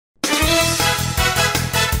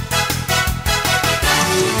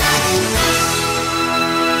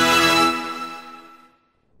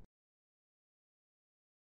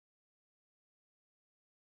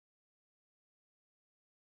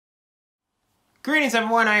Greetings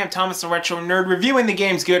everyone, I am Thomas the Retro Nerd, reviewing the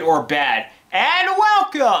games good or bad. And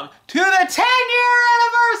welcome to the 10-year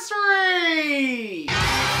anniversary!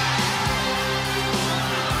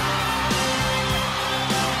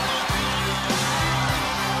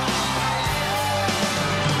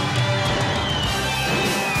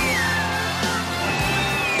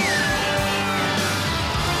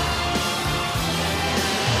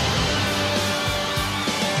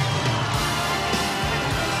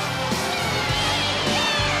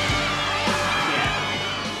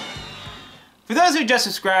 For those who just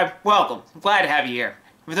subscribed, welcome. I'm glad to have you here.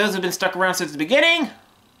 For those who've been stuck around since the beginning,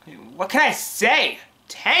 what can I say?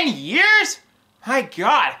 10 years? My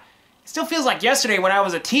God, it still feels like yesterday when I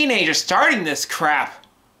was a teenager starting this crap.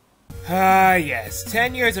 Yes,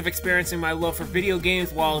 10 years of experiencing my love for video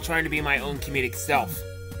games while trying to be my own comedic self.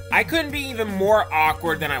 I couldn't be even more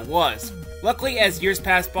awkward than I was. Luckily, as years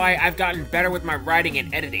pass by, I've gotten better with my writing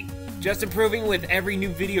and editing, just improving with every new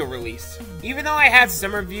video release. Even though I had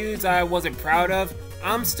some reviews I wasn't proud of,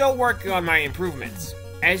 I'm still working on my improvements.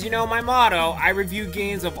 As you know my motto, I review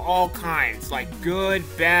games of all kinds, like good,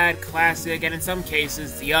 bad, classic, and in some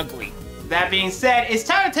cases, the ugly. That being said, it's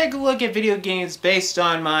time to take a look at video games based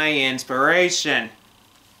on my inspiration.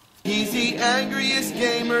 He's the angriest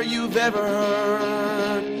gamer you've ever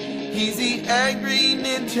heard. He's the angry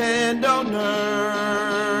Nintendo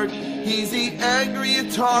nerd. He's the angry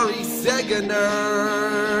Atari Sega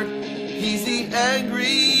nerd. He's the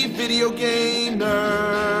angry video game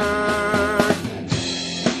nerd.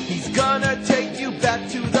 He's gonna take you back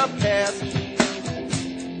to the past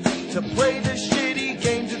to play the shitty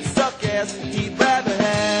games that suck ass. He'd rather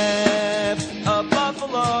have a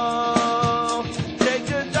buffalo take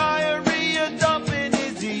a diarrhea dump in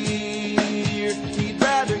his ear. He'd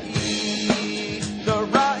rather eat the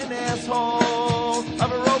rotten asshole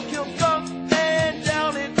of a roadkill skunk and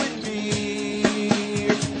down it with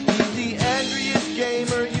beer. He's the angriest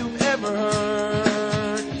gamer you've ever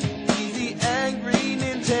heard. He's the angry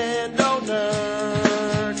Nintendo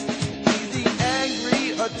nerd. He's the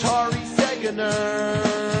angry Atari Sega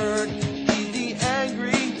nerd. He's the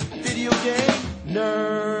angry video game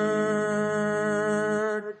nerd.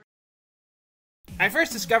 I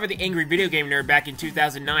first discovered the angry video game nerd back in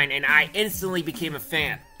 2009, and I instantly became a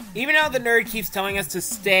fan. Even though the nerd keeps telling us to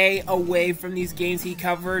stay away from these games he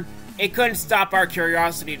covered, it couldn't stop our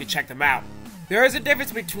curiosity to check them out. There is a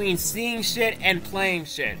difference between seeing shit and playing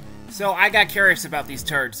shit, so I got curious about these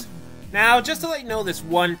turds. Now, just to let you know this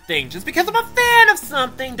one thing, just because I'm a fan of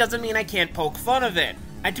something doesn't mean I can't poke fun of it.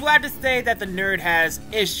 I do have to say that the nerd has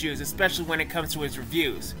issues, especially when it comes to his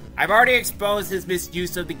reviews. I've already exposed his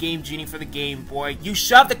misuse of the Game Genie for the Game Boy. You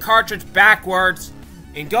shoved the cartridge backwards!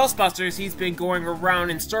 In Ghostbusters, he's been going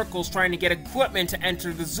around in circles trying to get equipment to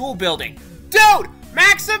enter the Zool building. Dude!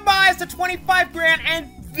 Maximize the 25 grand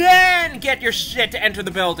and then get your shit to enter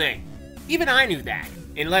the building! Even I knew that.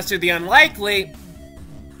 Unless you're the unlikely,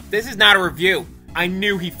 this is not a review. I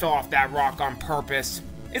knew he fell off that rock on purpose.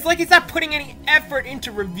 It's like he's not putting any effort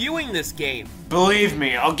into reviewing this game. Believe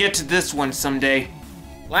me, I'll get to this one someday.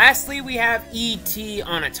 Lastly, we have E.T.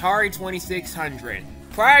 on Atari 2600.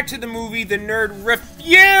 Prior to the movie, the nerd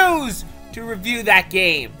refused to review that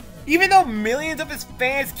game. Even though millions of his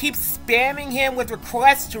fans keep spamming him with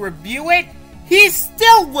requests to review it, he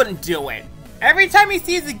still wouldn't do it. Every time he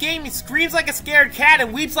sees the game, he screams like a scared cat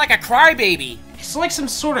and weeps like a crybaby. It's like some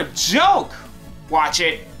sort of joke. Watch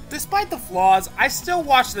it. Despite the flaws, I still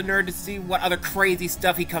watch the nerd to see what other crazy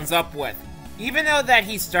stuff he comes up with. Even though that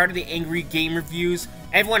he started the angry game reviews,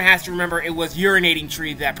 everyone has to remember it was Urinating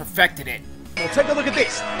Tree that perfected it. Well, take a look at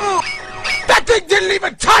this. Ooh, that thing didn't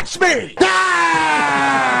even touch me!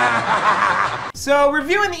 So,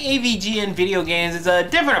 reviewing the AVGN video games is a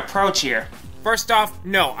different approach here. First off,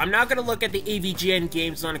 no, I'm not going to look at the AVGN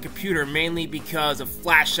games on a computer mainly because of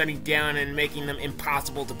Flash shutting down and making them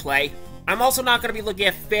impossible to play. I'm also not going to be looking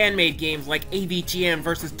at fan-made games like AVGN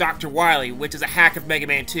vs. Dr. Wily, which is a hack of Mega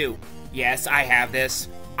Man 2. Yes, I have this.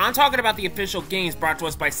 I'm talking about the official games brought to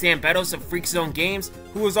us by Sam Beddos of Freak Zone Games,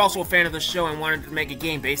 who was also a fan of the show and wanted to make a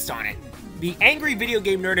game based on it. The Angry Video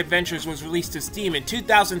Game Nerd Adventures was released to Steam in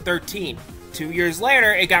 2013. 2 years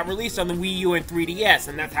later, it got released on the Wii U and 3DS,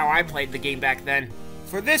 and that's how I played the game back then.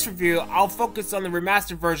 For this review, I'll focus on the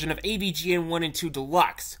remastered version of AVGN 1 and 2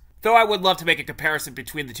 Deluxe, though I would love to make a comparison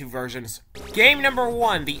between the two versions. Game number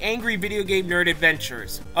 1, the Angry Video Game Nerd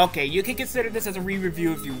Adventures. Okay, you can consider this as a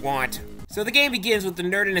re-review if you want. So the game begins with the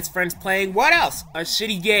nerd and his friends playing, what else? A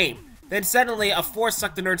shitty game. Then suddenly, a force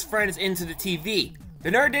sucked the nerd's friends into the TV.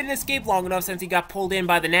 The nerd didn't escape long enough since he got pulled in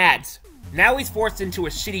by the nads. Now he's forced into a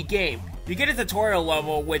shitty game. You get a tutorial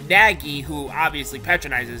level with Nagi, who obviously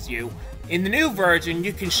patronizes you. In the new version,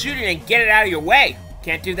 you can shoot it and get it out of your way.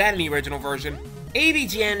 Can't do that in the original version.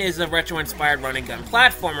 AVGN is a retro-inspired run-and-gun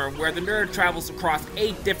platformer where the nerd travels across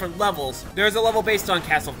 8 different levels. There's a level based on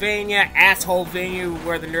Castlevania, Assholevania,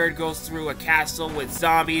 where the nerd goes through a castle with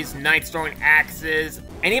zombies, knights throwing axes,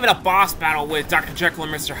 and even a boss battle with Dr. Jekyll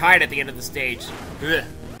and Mr. Hyde at the end of the stage. Ugh.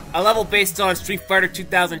 A level based on Street Fighter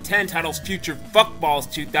 2010 titles Future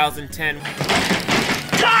Fuckballs 2010.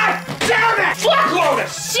 God damn it! Fuckload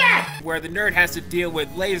of shit! Where the nerd has to deal with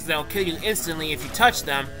lasers that'll kill you instantly if you touch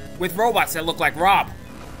them, with robots that look like Rob.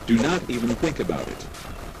 Do not even think about it.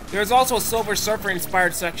 There's also a Silver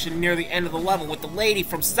Surfer-inspired section near the end of the level with the lady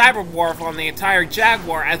from Cyberwar on the entire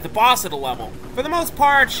Jaguar as the boss of the level. For the most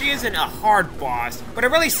part, she isn't a hard boss, but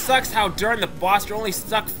it really sucks how during the boss you're only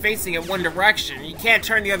stuck facing in one direction. You can't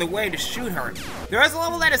turn the other way to shoot her. There is a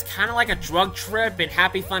level that is kind of like a drug trip in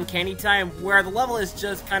Happy Fun Candy Time, where the level is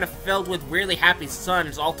just kind of filled with really happy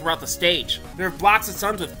suns all throughout the stage. There are blocks of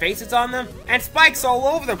suns with faces on them, and spikes all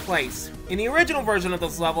over the place. In the original version of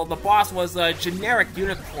this level, the boss was a generic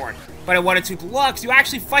unicorn, but in 1 and 2 Deluxe, you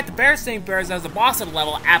actually fight the Bearstained Bears as the boss of the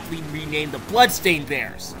level, aptly renamed the Bloodstained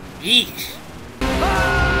Bears. Eek.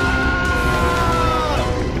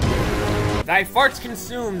 Thy farts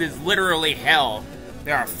consumed is literally hell.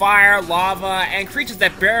 There are fire, lava, and creatures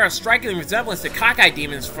that bear a striking resemblance to cockeye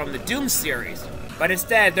demons from the Doom series. But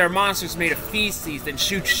instead, they're monsters made of feces that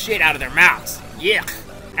shoot shit out of their mouths. Yuck.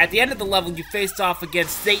 At the end of the level, you faced off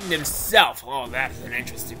against Satan himself. Oh, that is an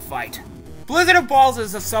interesting fight. Blizzard of Balls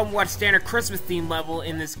is a somewhat standard Christmas-themed level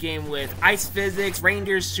in this game with ice physics,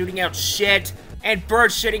 reindeers shooting out shit, and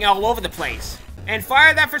birds shitting all over the place. And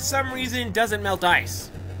fire that for some reason doesn't melt ice.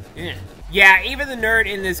 Yeah, even the nerd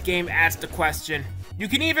in this game asked the question. You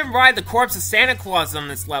can even ride the corpse of Santa Claus on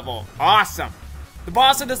this level. Awesome. The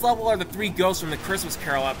boss of this level are the 3 ghosts from the Christmas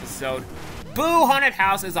Carol episode. Boo Haunted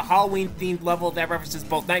House is a Halloween-themed level that references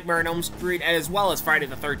both Nightmare on Elm Street as well as Friday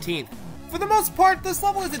the 13th. For the most part, this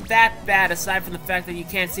level isn't that bad aside from the fact that you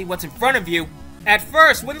can't see what's in front of you. At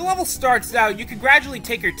first, when the level starts out, you can gradually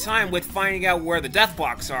take your time with finding out where the death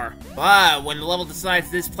blocks are. But when the level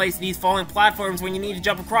decides this place needs falling platforms when you need to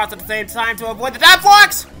jump across at the same time to avoid the death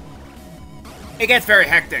blocks, it gets very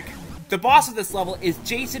hectic. The boss of this level is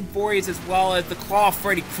Jason Voorhees as well as the Claw of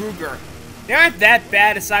Freddy Krueger. They aren't that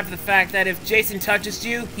bad aside from the fact that if Jason touches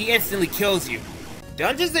you, he instantly kills you.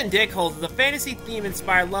 Dungeons and Dickholes is a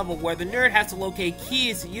fantasy-theme-inspired level where the nerd has to locate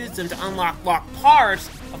keys to use them to unlock locked parts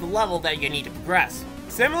of the level that you need to progress.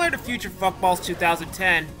 Similar to Future Fuckballs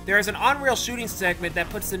 2010, there is an on-rail shooting segment that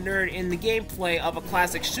puts the nerd in the gameplay of a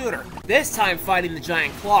classic shooter, this time fighting the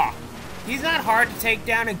Giant Claw. He's not hard to take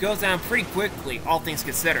down and goes down pretty quickly, all things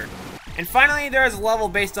considered. And finally, there is a level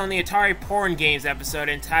based on the Atari Porn Games episode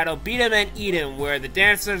entitled Beat 'em and Eat 'em, where the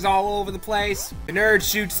dancer's all over the place, the nerd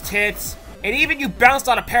shoots tits, and even you bounced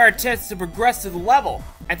on a pair of tits to progress to the level.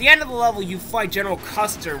 At the end of the level, you fight General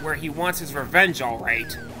Custer where he wants his revenge,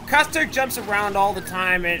 alright. Custer jumps around all the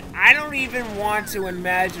time, and I don't even want to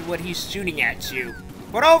imagine what he's shooting at you.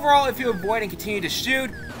 But overall, if you avoid and continue to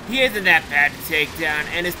shoot, he isn't that bad to take down,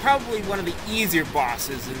 and is probably one of the easier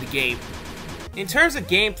bosses in the game. In terms of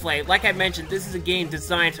gameplay, like I mentioned, this is a game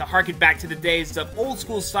designed to harken back to the days of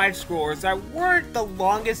old-school side-scrollers that weren't the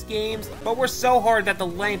longest games, but were so hard that the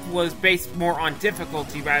length was based more on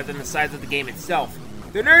difficulty rather than the size of the game itself.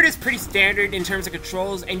 The nerd is pretty standard in terms of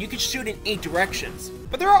controls, and you can shoot in 8 directions.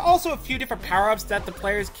 But there are also a few different power-ups that the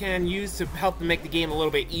players can use to help them make the game a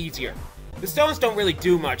little bit easier. The stones don't really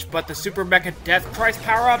do much, but the Super Mecha Death Christ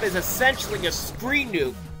power-up is essentially a screen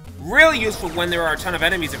nuke. Really useful when there are a ton of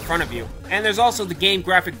enemies in front of you. And there's also the game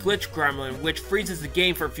graphic glitch gremlin, which freezes the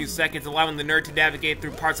game for a few seconds, allowing the nerd to navigate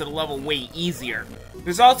through parts of the level way easier.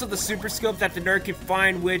 There's also the super scope that the nerd can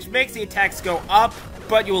find, which makes the attacks go up,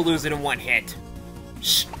 but you will lose it in one hit.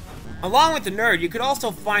 Shh. Along with the nerd, you could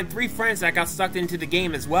also find 3 friends that got sucked into the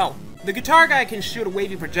game as well. The guitar guy can shoot a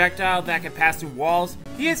wavy projectile that can pass through walls.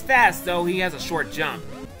 He is fast, though he has a short jump.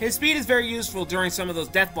 His speed is very useful during some of those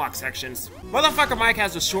death block sections. Motherfucker Mike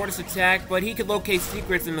has the shortest attack, but he can locate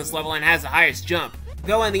secrets in this level and has the highest jump.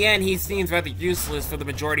 Though in the end, he seems rather useless for the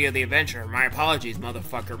majority of the adventure. My apologies,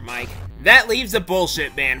 Motherfucker Mike. That leaves the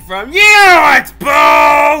bullshit man from you! It's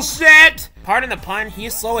bullshit! Pardon the pun, he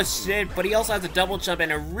is slow as shit, but he also has a double jump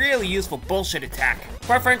and a really useful bullshit attack.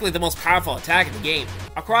 Quite frankly, the most powerful attack in the game.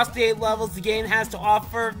 Across the 8 levels the game has to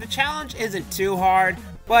offer, the challenge isn't too hard,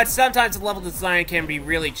 but sometimes the level design can be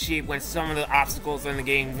really cheap when some of the obstacles in the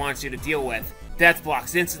game wants you to deal with. Death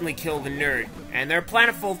blocks instantly kill the nerd, and they're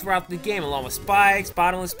plentiful throughout the game along with spikes,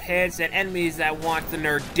 bottomless pits, and enemies that want the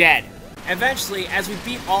nerd dead. Eventually, as we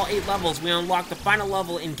beat all 8 levels, we unlock the final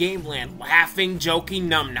level in Gameland, Laughing Joking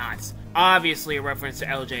Numbnuts. Obviously a reference to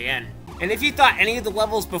LJN. And if you thought any of the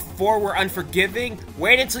levels before were unforgiving,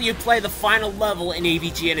 wait until you play the final level in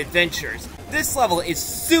AVGN Adventures. This level is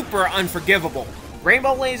super unforgivable.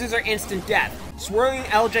 Rainbow lasers are instant death, swirling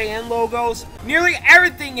LJN logos. Nearly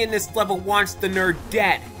everything in this level wants the nerd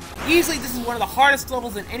dead. Easily, this is one of the hardest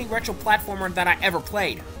levels in any retro platformer that I ever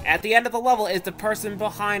played. At the end of the level is the person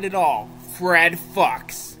behind it all, Fred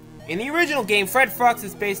Fox. In the original game, Fred Fox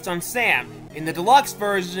is based on Sam. In the deluxe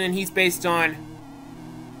version, he's based on...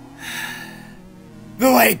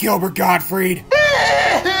 the late Gilbert Gottfried.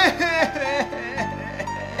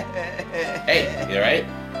 Hey, you alright?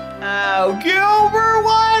 Oh, Gilbert,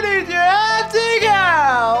 why did you have to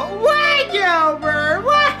go? Why, Gilbert?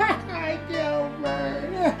 Why,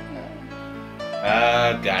 Gilbert?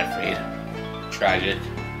 Gottfried. Tragic.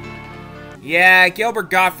 Yeah, Gilbert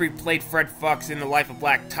Gottfried played Fred Fox in the Life of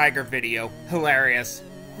Black Tiger video. Hilarious.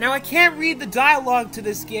 Now, I can't read the dialogue to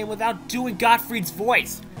this game without doing Gottfried's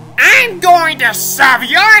voice. I'm going to shove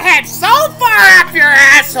your head so far up your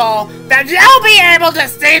asshole that you'll be able to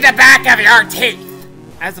see the back of your teeth.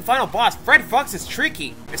 As the final boss, Fred Fox is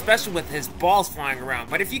tricky, especially with his balls flying around,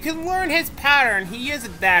 but if you can learn his pattern, he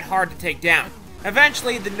isn't that hard to take down.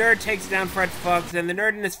 Eventually, the nerd takes down Fred Fox, and the nerd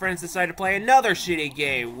and his friends decide to play another shitty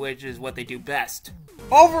game, which is what they do best.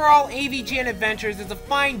 Overall, AVGN Adventures is a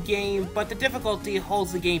fine game, but the difficulty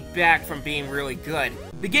holds the game back from being really good.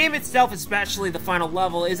 The game itself, especially the final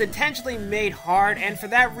level, is intentionally made hard, and for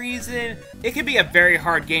that reason, it can be a very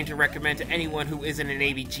hard game to recommend to anyone who isn't an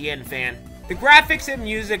AVGN fan. The graphics and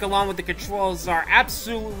music, along with the controls, are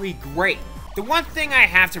absolutely great. The one thing I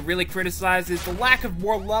have to really criticize is the lack of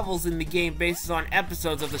more levels in the game based on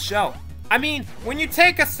episodes of the show. I mean, when you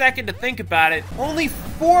take a second to think about it, only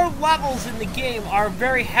 4 levels in the game are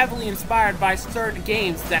very heavily inspired by certain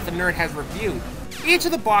games that the nerd has reviewed. Each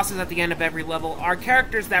of the bosses at the end of every level are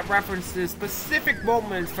characters that references specific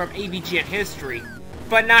moments from AVGN history,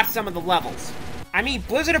 but not some of the levels. I mean,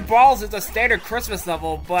 Blizzard of Balls is a standard Christmas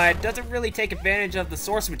level, but doesn't really take advantage of the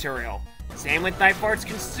source material. Same with Knife Arts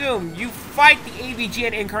Consume. You fight the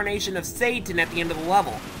AVGN incarnation of Satan at the end of the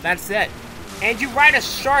level. That's it. And you ride a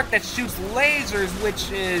shark that shoots lasers,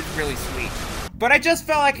 which is really sweet. But I just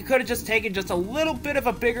felt like I could have just taken just a little bit of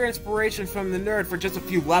a bigger inspiration from the nerd for just a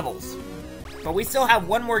few levels. But we still have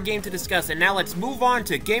one more game to discuss, and now let's move on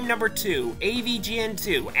to game number 2, AVGN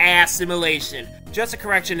 2, Assimilation. Just a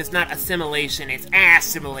correction, it's not assimilation, it's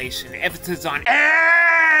assimilation. Emphasis on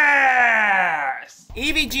ass!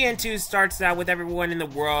 AVGN 2 starts out with everyone in the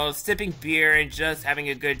world sipping beer and just having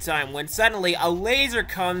a good time, when suddenly a laser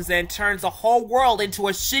comes and turns the whole world into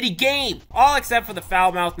a shitty game! All except for the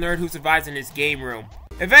foul-mouthed nerd who survives in his game room.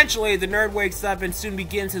 Eventually, the nerd wakes up and soon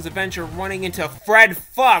begins his adventure running into Fred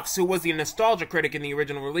Fox, who was the nostalgia critic in the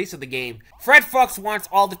original release of the game. Fred Fox wants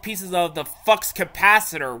all the pieces of the Fox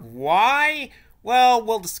capacitor. Why? Well,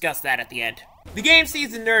 we'll discuss that at the end. The game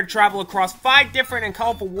sees the nerd travel across 5 different and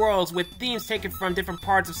colorful worlds with themes taken from different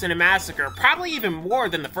parts of Cinemassacre, probably even more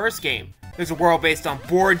than the first game. There's a world based on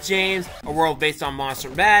board games, a world based on Monster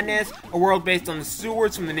Madness, a world based on the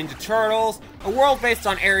sewers from the Ninja Turtles, a world based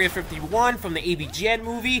on Area 51 from the AVGN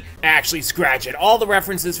movie. Actually, scratch it. All the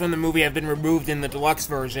references from the movie have been removed in the deluxe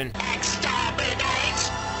version.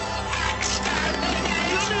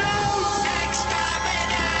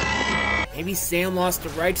 Maybe Sam lost the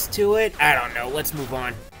rights to it? I don't know, let's move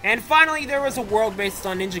on. And finally, there was a world based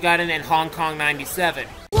on Ninja Gaiden and Hong Kong 97.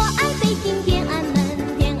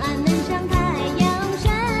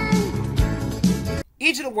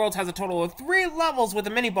 Each of the worlds has a total of 3 levels with a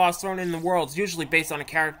mini-boss thrown in the worlds, usually based on a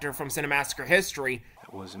character from Cinemassacre history.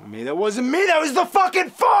 That wasn't me, that was the fucking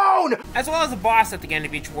phone! As well as a boss at the end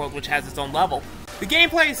of each world which has its own level. The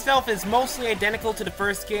gameplay itself is mostly identical to the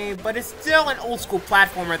first game, but it's still an old-school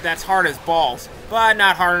platformer that's hard as balls, but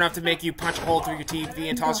not hard enough to make you punch a hole through your TV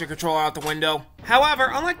and toss your controller out the window.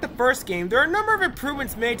 However, unlike the first game, there are a number of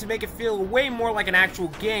improvements made to make it feel way more like an actual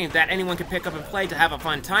game that anyone can pick up and play to have a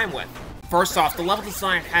fun time with. First off, the level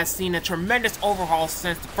design has seen a tremendous overhaul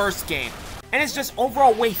since the first game, and it's just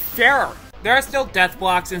overall way fairer. There are still death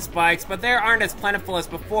blocks and spikes, but they aren't as plentiful as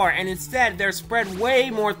before, and instead they're spread way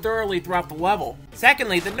more thoroughly throughout the level.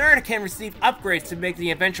 Secondly, the nerd can receive upgrades to make the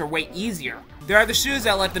adventure way easier. There are the shoes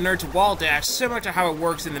that let the nerd to wall dash, similar to how it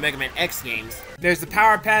works in the Mega Man X games. There's the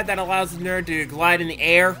power pad that allows the nerd to glide in the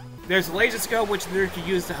air. There's a laser scope which the nerd can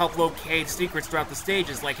use to help locate secrets throughout the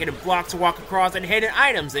stages, like hidden blocks to walk across and hidden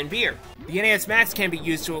items and beer. The NES Max can be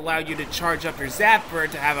used to allow you to charge up your zapper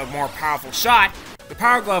to have a more powerful shot. The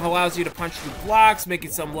Power Glove allows you to punch through blocks,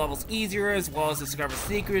 making some levels easier, as well as discover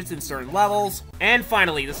secrets in certain levels. And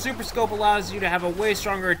finally, the Super Scope allows you to have a way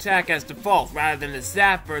stronger attack as default, rather than the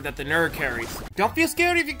Zapper that the Nerd carries. Don't feel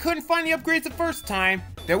scared if you couldn't find the upgrades the first time.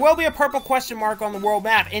 There will be a purple question mark on the world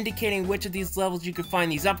map indicating which of these levels you can find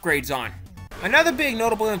these upgrades on. Another big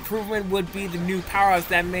notable improvement would be the new power-ups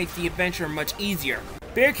that make the adventure much easier.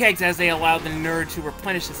 Beer kegs, as they allow the Nerd to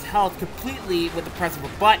replenish his health completely with the press of a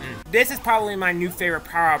button. This is probably my new favorite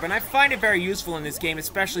power-up, and I find it very useful in this game,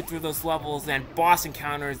 especially through those levels and boss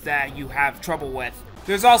encounters that you have trouble with.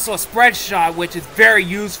 There's also a spread shot, which is very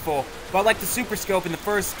useful, but like the Super Scope in the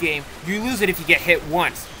first game, you lose it if you get hit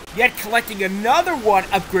once. Yet collecting another one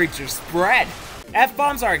upgrades your spread.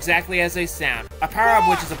 F-bombs are exactly as they sound. A power-up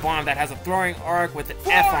which is a bomb that has a throwing arc with an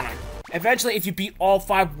F on it. Eventually, if you beat all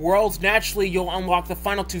 5 worlds, naturally you'll unlock the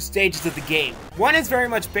final 2 stages of the game. One is very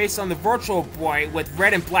much based on the Virtual Boy with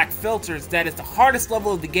red and black filters that is the hardest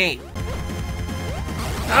level of the game.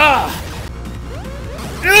 I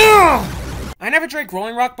never drank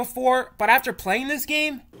Rolling Rock before, but after playing this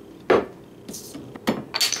game,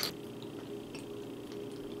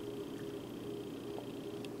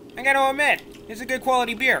 I gotta admit, it's a good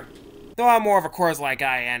quality beer. Though I'm more of a Coors Light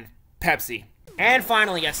guy and Pepsi. And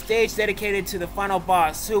finally, a stage dedicated to the final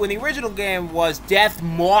boss, who in the original game was Death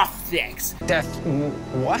Mothix.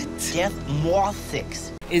 What? Death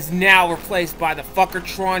Mothix. Is now replaced by the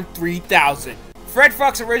Fuckertron 3000. Fred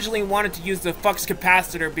Fuchs originally wanted to use the Fuchs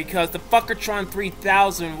capacitor because the Fuckertron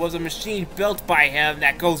 3000 was a machine built by him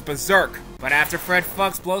that goes berserk. But after Fred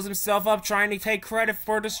Fuchs blows himself up trying to take credit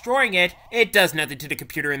for destroying it, it does nothing to the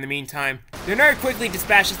computer in the meantime. The Nerd quickly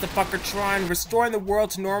dispatches the Fuckertron, restoring the world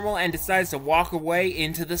to normal, and decides to walk away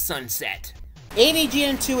into the sunset.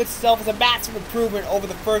 AVGN 2 itself is a massive improvement over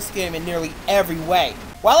the first game in nearly every way.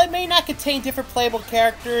 While it may not contain different playable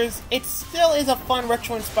characters, it still is a fun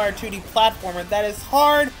retro-inspired 2D platformer that is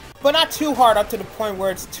hard, but not too hard up to the point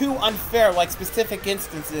where it's too unfair like specific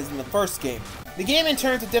instances in the first game. The game in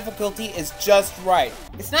terms of difficulty is just right.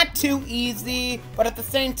 It's not too easy, but at the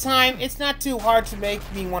same time, it's not too hard to make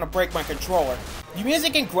me want to break my controller. The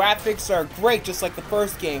music and graphics are great just like the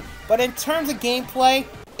first game, but in terms of gameplay,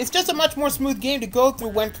 it's just a much more smooth game to go through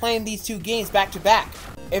when playing these two games back to back.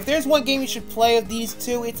 If there's one game you should play of these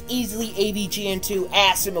two, it's easily AVGN 2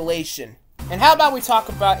 Assimilation. And how about we talk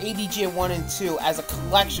about AVGN 1 and 2 as a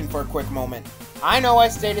collection for a quick moment. I know I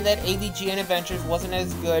stated that AVGN Adventures wasn't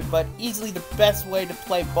as good, but easily the best way to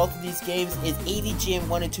play both of these games is AVGN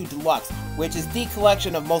 1 and 2 Deluxe, which is the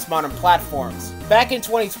collection of most modern platforms. Back in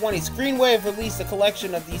 2020, Screenwave released a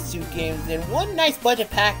collection of these two games in one nice budget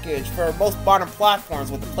package for most modern platforms,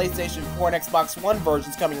 with the PlayStation 4 and Xbox One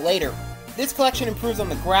versions coming later. This collection improves on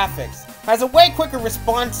the graphics, has a way quicker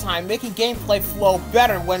response time, making gameplay flow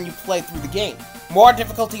better when you play through the game, more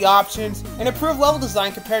difficulty options, and improved level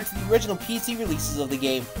design compared to the original PC releases of the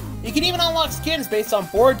game. You can even unlock skins based on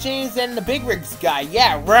board games and the Big Rigs guy,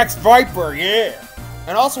 yeah, Rex Viper, yeah!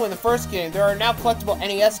 And also in the first game, there are now collectible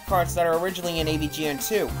NES cards that are originally in AVGN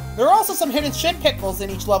 2. There are also some hidden shit pickles in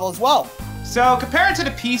each level as well. So, compared to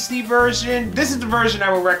the PC version, this is the version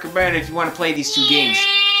I would recommend if you want to play these two games.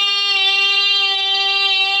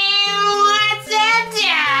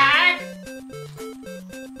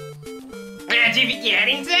 Did you be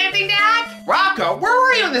getting something, Doc? Rocco, where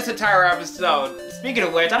were you in this entire episode? Speaking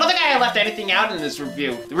of which, I don't think I left anything out in this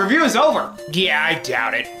review. The review is over. Yeah, I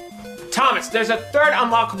doubt it. Thomas, there's a third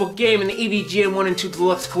unlockable game in the AVGN 1 and 2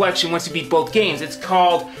 Deluxe collection once you beat both games. It's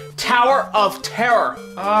called Tower of Terror.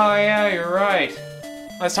 Oh yeah, you're right.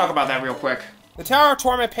 Let's talk about that real quick. The Tower of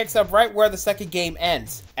Torment picks up right where the second game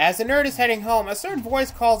ends. As the Nerd is heading home, a certain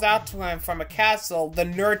voice calls out to him from a castle, the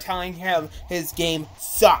Nerd telling him his game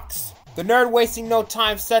sucks. The Nerd, wasting no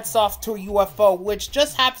time, sets off to a UFO, which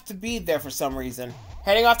just happens to be there for some reason.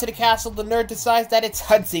 Heading off to the castle, the Nerd decides that it's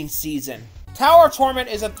hunting season. Tower of Torment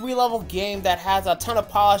is a 3-level game that has a ton of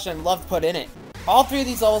polish and love put in it. All 3 of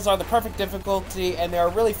these levels are the perfect difficulty, and they are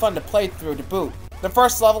really fun to play through to boot. The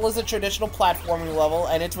first level is a traditional platforming level,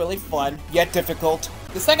 and it's really fun, yet difficult.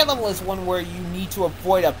 The second level is one where you need to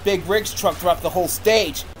avoid a big rigs truck throughout the whole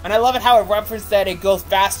stage, and I love it how it references that it goes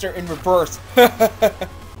faster in reverse.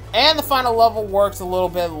 And the final level works a little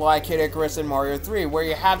bit like Kid Icarus in Mario 3, where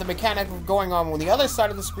you have the mechanic of going on the other side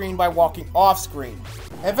of the screen by walking off screen.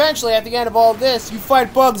 Eventually, at the end of all this, you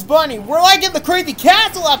fight Bugs Bunny. We're like in the Crazy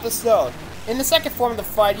Castle episode! In the second form of the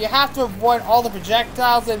fight, you have to avoid all the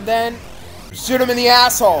projectiles and then shoot him in the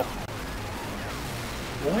asshole.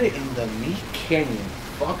 What in the meat canyon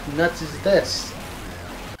fuck nuts is this?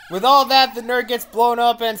 With all that, the Nerd gets blown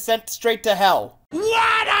up and sent straight to hell.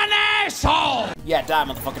 What an asshole! Yeah, die,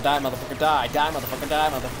 motherfucker, die, motherfucker, die, die, motherfucker, die,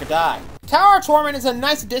 motherfucker, die. Tower of Torment is a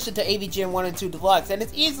nice addition to AVGN 1 and 2 Deluxe, and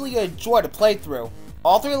it's easily a joy to play through.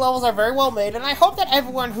 All 3 levels are very well made, and I hope that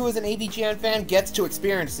everyone who is an AVGN fan gets to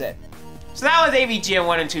experience it. So that was AVGN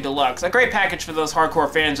 1 and 2 Deluxe, a great package for those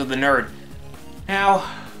hardcore fans of the nerd. Now,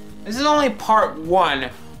 this is only part 1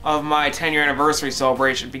 of my 10-year anniversary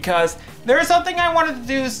celebration, because there is something I wanted to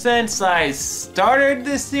do since I started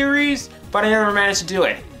this series, but I never managed to do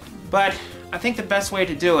it. But I think the best way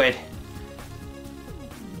to do it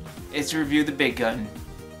is to review the big gun.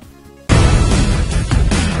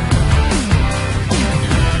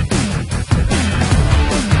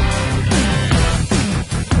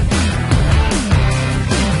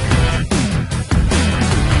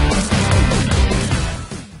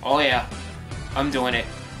 Oh yeah, I'm doing it.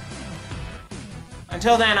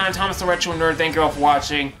 Until then, I'm Thomas the Retro Nerd. Thank you all for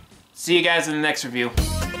watching. See you guys in the next review.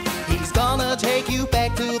 He's gonna take you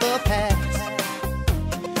back to the past.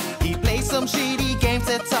 He plays some shitty games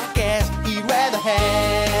that suck ass. He'd rather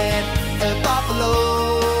have a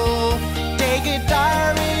buffalo. Take a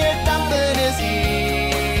diarrhea dump in his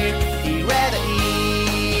ear. He'd rather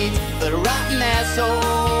eat the rotten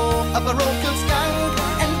asshole of a broken skunk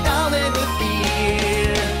and down it with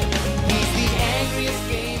beer. He's the angriest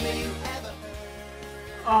gamer you ever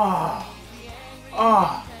heard.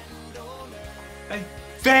 I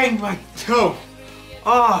banged my toe.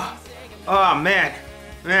 Oh man,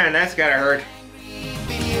 that's gotta hurt.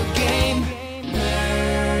 Video game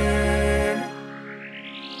nerd.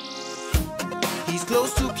 He's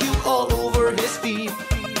close to puke all over his feet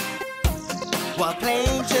while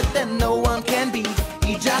playing shit that no one can beat.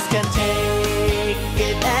 He just can't take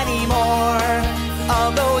it anymore.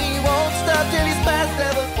 Although he won't stop till he's past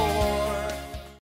level 4.